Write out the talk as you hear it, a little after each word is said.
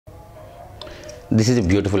This is a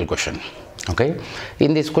beautiful question. Okay,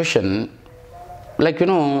 in this question,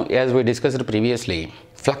 as we discussed previously,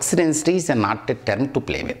 flux density is not a term to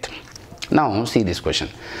play with. Now see this question.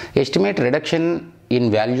 Estimate reduction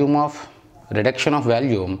of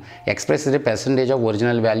volume expressed as a percentage of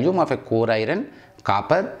original volume of a core iron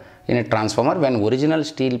copper in a transformer when original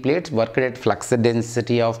steel plates worked at flux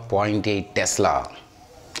density of 0.8 Tesla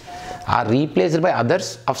are replaced by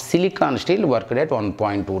others of silicon steel worked at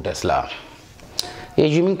 1.2 Tesla.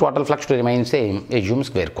 Assuming total flux to remain same, assume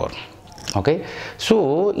square core. Okay,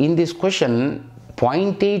 so in this question,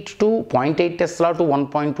 0.8 Tesla to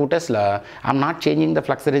 1.2 Tesla, I am not changing the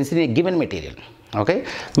flux density in a given material. Okay,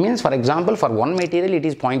 means for example, for one material it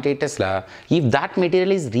is 0.8 Tesla. If that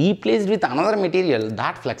material is replaced with another material,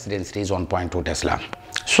 that flux density is 1.2 Tesla.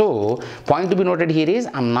 So point to be noted here is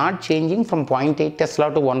I am not changing from 0.8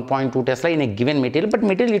 Tesla to 1.2 Tesla in a given material, but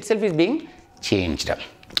material itself is being changed.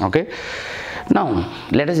 Okay, now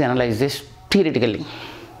let us analyze this theoretically.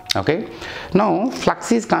 Okay, now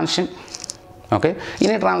flux is constant. Okay,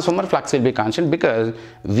 in a transformer flux will be constant because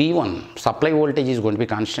V1 supply voltage is going to be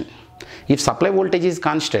constant. If supply voltage is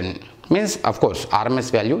constant, means of course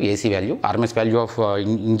RMS value, AC value, RMS value of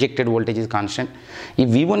injected voltage is constant. If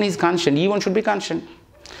V1 is constant, E1 should be constant.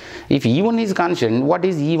 If E1 is constant, what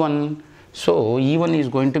is E1? So E1 is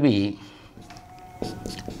going to be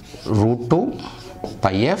root 2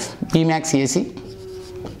 pi f P max AC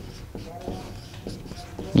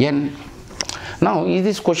N. Now, is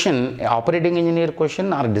this question operating engineer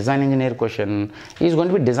question or design engineer question? Is going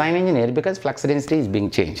to be design engineer because flux density is being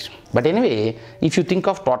changed. But anyway, if you think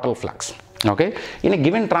of total flux, okay, in a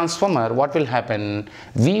given transformer, what will happen?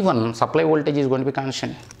 V1 supply voltage is going to be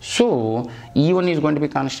constant. So E1 is going to be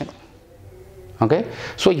constant. Okay,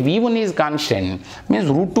 so if V1 is constant, means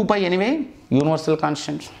root 2 pi anyway universal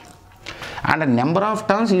constant. And a number of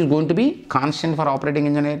turns is going to be constant for operating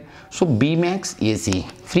engineer. So B max AC,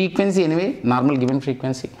 frequency anyway normal given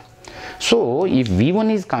frequency. So if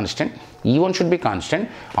V1 is constant, E1 should be constant,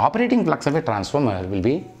 operating flux of a transformer will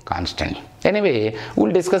be constant. Anyway, we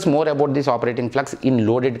will discuss more about this operating flux in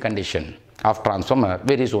loaded condition of transformer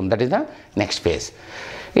very soon. That is the next phase.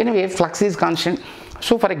 Anyway, flux is constant.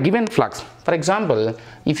 So for a given flux, for example,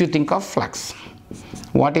 if you think of flux,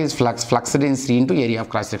 what is flux? Flux density into area of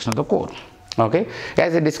cross section of the core. Okay,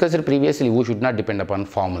 as I discussed previously, we should not depend upon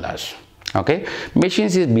formulas. Okay,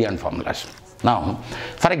 machines is beyond formulas. Now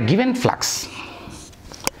for a given flux,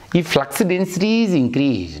 if flux density is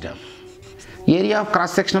increased, area of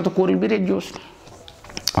cross section of the core will be reduced.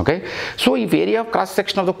 Okay, so if area of cross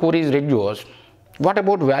section of the core is reduced, what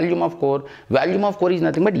about volume of core? Volume of core is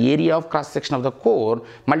nothing but area of cross section of the core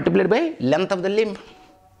multiplied by length of the limb.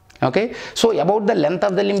 Okay, so about the length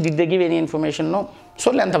of the limb, did they give any information? No.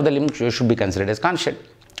 So length of the limb should be considered as constant.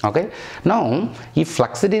 Okay, now if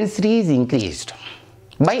flux density is increased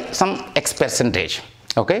by some x percentage,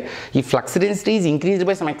 okay, if flux density is increased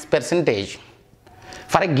by some x percentage,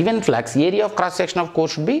 for a given flux, area of cross section of core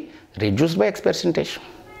should be reduced by x percentage.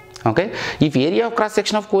 Okay, if area of cross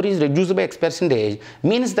section of core is reduced by x percentage,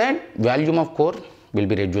 means that volume of core will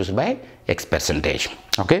be reduced by x percentage.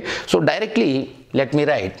 Okay, so directly let me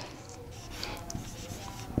write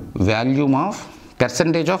volume of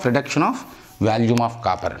percentage of reduction of volume of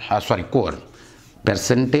copper, core,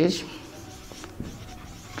 percentage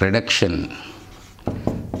reduction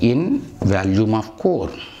in volume of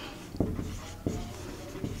core.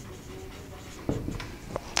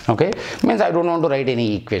 Okay, means I don't want to write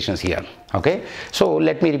any equations here. Okay, so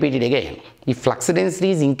let me repeat it again. If flux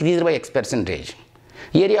density is increased by x percentage,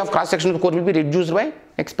 area of cross section of the core will be reduced by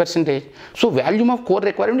x percentage. So volume of core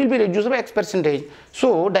requirement will be reduced by x percentage.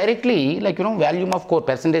 So directly, volume of core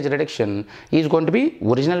percentage reduction is going to be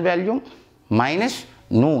original volume minus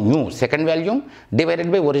new second volume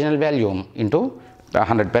divided by original volume into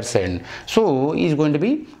 100%. So is going to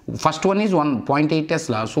be, first one is 1.8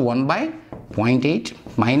 Tesla. So 1 by 0.8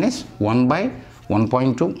 minus 1 by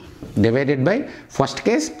 1.2 divided by first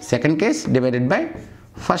case, second case divided by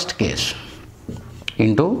first case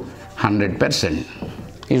into 100%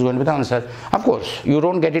 is going to be the answer. Of course, you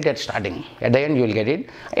don't get it at starting. At the end, you will get it.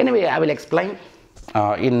 Anyway, I will explain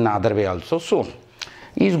in other way also. So,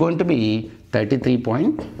 is going to be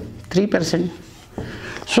 33.3%.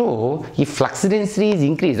 So, if flux density is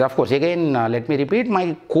increased, of course, again, let me repeat,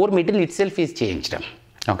 my core material itself is changed.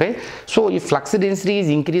 Okay. So, if flux density is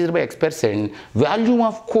increased by x%, volume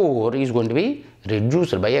of core is going to be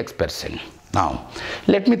reduced by x%. Now,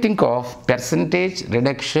 let me think of percentage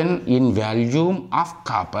reduction in volume of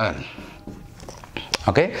copper.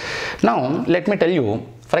 Okay. Now, let me tell you,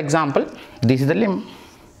 for example, this is the limb,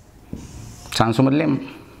 transformer limb.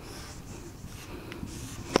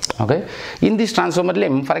 Okay, in this transformer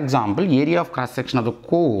limb, for example, area of cross section of the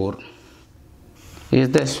core is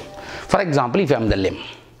this. For example, if I am the limb,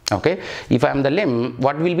 okay, if I am the limb,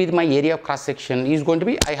 what will be my area of cross section is going to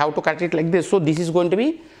be, I have to cut it like this. So this is going to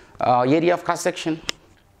be area of cross section.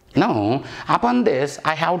 Now upon this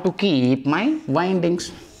I have to keep my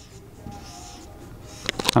windings.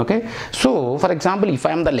 Okay, so for example, if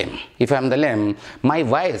I am the limb, my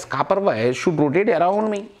wires, copper wires should rotate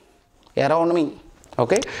around me.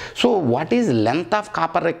 Okay, so what is length of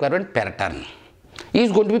copper requirement per turn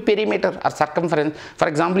is going to be perimeter or circumference. For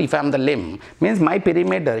example, if I am the limb, means my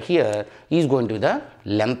perimeter here is going to be the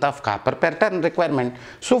length of copper per turn requirement.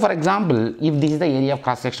 So for example, if this is the area of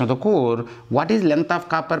cross section of the core, what is length of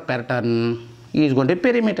copper per turn is going to be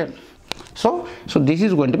perimeter. So this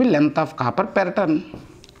is going to be length of copper per turn.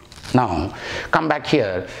 Now come back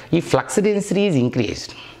here. If flux density is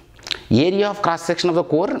increased, area of cross section of the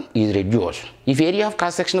core is reduced. If area of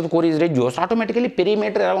cross section of the core is reduced, automatically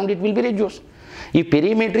perimeter around it will be reduced. If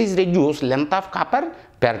perimeter is reduced, length of copper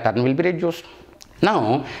per turn will be reduced.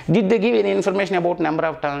 Now, did they give any information about number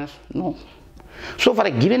of turns? No. So for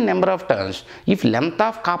a given number of turns, if length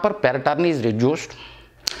of copper per turn is reduced,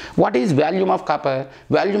 what is volume of copper?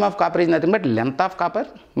 Volume of copper is nothing but length of copper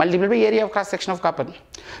multiplied by area of cross section of copper.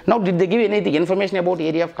 Now, did they give anything information about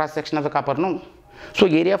area of cross section of the copper? No. So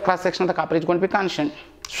area of cross section of the copper is going to be constant.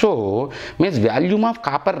 So means volume of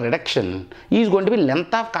copper reduction is going to be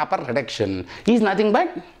length of copper reduction is nothing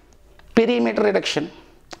but perimeter reduction.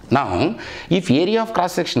 Now if area of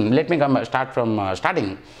cross section, let me start from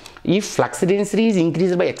starting. If flux density is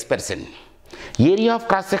increased by x%, area of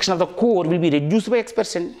cross section of the core will be reduced by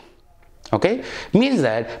x%. Okay, means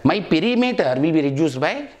that my perimeter will be reduced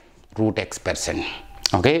by root x%.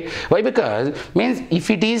 Okay, why? Because means if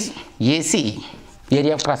it is AC,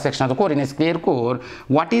 area of cross section of the core in a square core,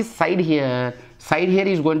 what is side here? Side here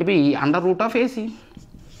is going to be under root of AC.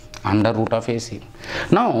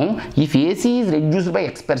 Now if AC is reduced by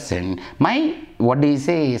x%, my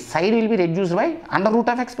side will be reduced by under root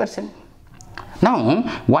of x%. Now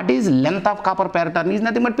what is length of copper per turn is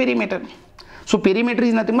nothing but perimeter. So perimeter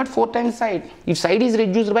is nothing but 4 times side. If side is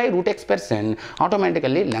reduced by root x%,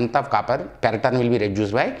 automatically length of copper per turn will be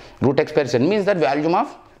reduced by root x%, means that volume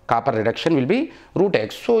of copper reduction will be root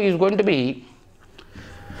x. So is going to be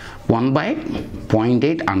 1 by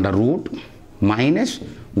 0.8 under root minus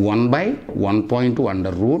 1 by 1.2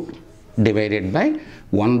 under root divided by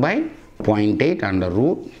 1 by 0.8 under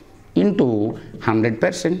root into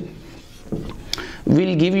 100%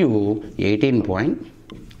 will give you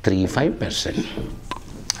 18.35%.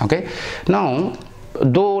 Okay, now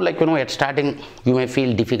though at starting you may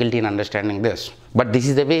feel difficulty in understanding this, but this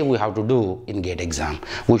is the way we have to do in gate exam.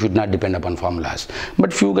 We should not depend upon formulas.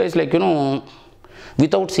 But few guys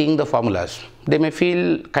without seeing the formulas, they may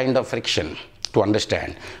feel kind of friction to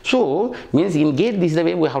understand. So means in gate this is the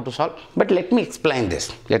way we have to solve. But let me explain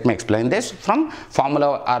this from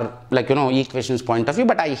formula or equations point of view,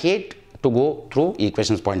 but I hate to go through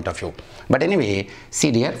equations point of view. But anyway,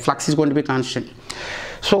 see here, flux is going to be constant.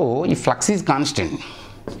 So if flux is constant,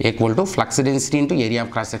 equal to flux density into area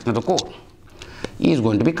of cross section of the core is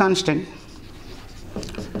going to be constant.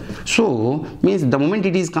 So means the moment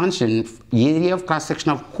it is constant, area of cross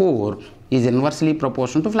section of core is inversely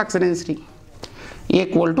proportional to flux density,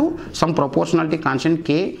 equal to some proportionality constant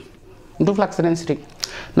K into flux density.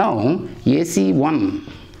 Now AC1,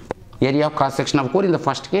 area of cross section of core in the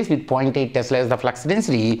first case with 0.8 Tesla as the flux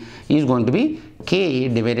density is going to be K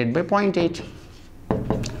divided by 0.8.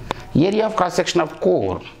 Area of cross section of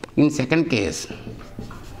core in second case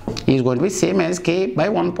is going to be same as K by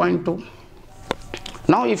 1.2.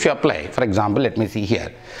 Now if you apply, for example, let me see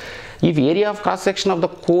here, if area of cross section of the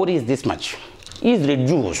core is this much, is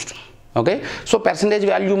reduced, okay, so percentage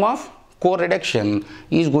volume of core reduction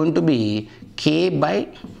is going to be K by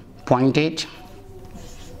 0.8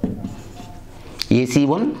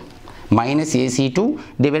 AC1 minus AC2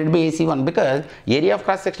 divided by AC1, because area of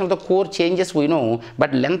cross section of the core changes we know,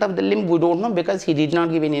 but length of the limb we don't know because he did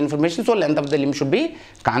not give any information, so length of the limb should be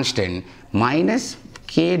constant, minus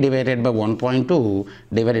K divided by 1.2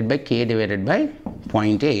 divided by K divided by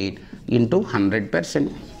 0.8 into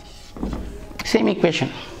 100%. Same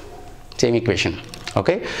equation.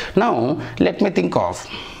 Okay, now let me think of,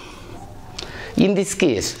 in this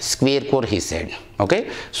case square core he said. Okay,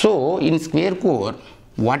 so in square core,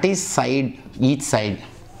 what is side, each side?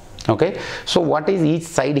 Okay, so what is each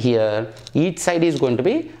side here? Each side is going to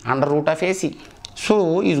be under root of AC,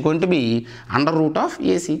 so is going to be under root of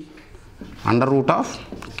AC, under root of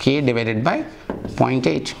K divided by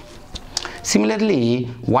 0.8. Similarly,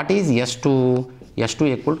 what is S2?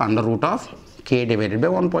 S2 equal to under root of k divided by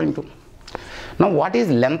 1.2. Now what is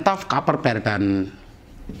length of copper per turn?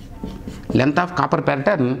 Length of copper per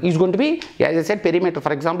turn is going to be, as I said, perimeter.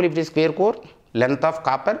 For example, if it is square core, length of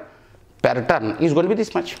copper per turn is going to be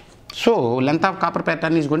this much. So length of copper per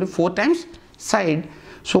turn is going to be 4 times side.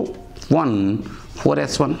 So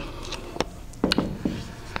 4s1.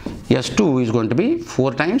 S2 is going to be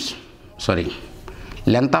 4 times,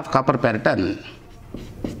 length of copper per turn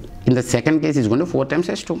in the second case is going to be 4 times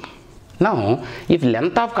S2. Now, if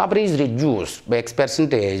length of copper is reduced by x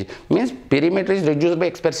percentage, means perimeter is reduced by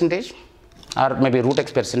x percentage or maybe root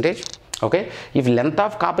x percentage. Okay, if length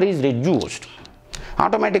of copper is reduced,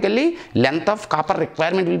 automatically length of copper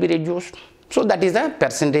requirement will be reduced. So that is a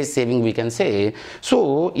percentage saving we can say.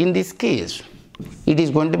 So in this case, it is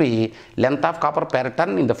going to be length of copper per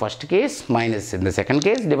turn in the first case minus in the second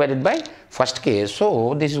case divided by first case.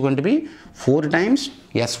 So this is going to be 4 times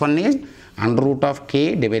S1 is under root of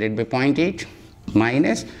k divided by 0.8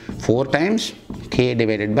 minus 4 times k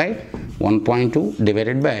divided by 1.2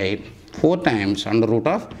 divided by 4 times under root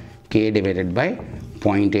of k divided by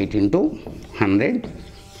 0.8 into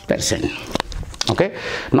 100%. Okay,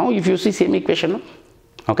 now if you see same equation,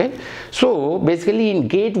 okay, so basically in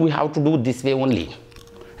gate we have to do this way only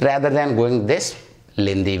rather than going this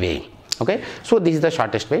lengthy way. Okay, so this is the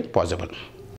shortest way possible.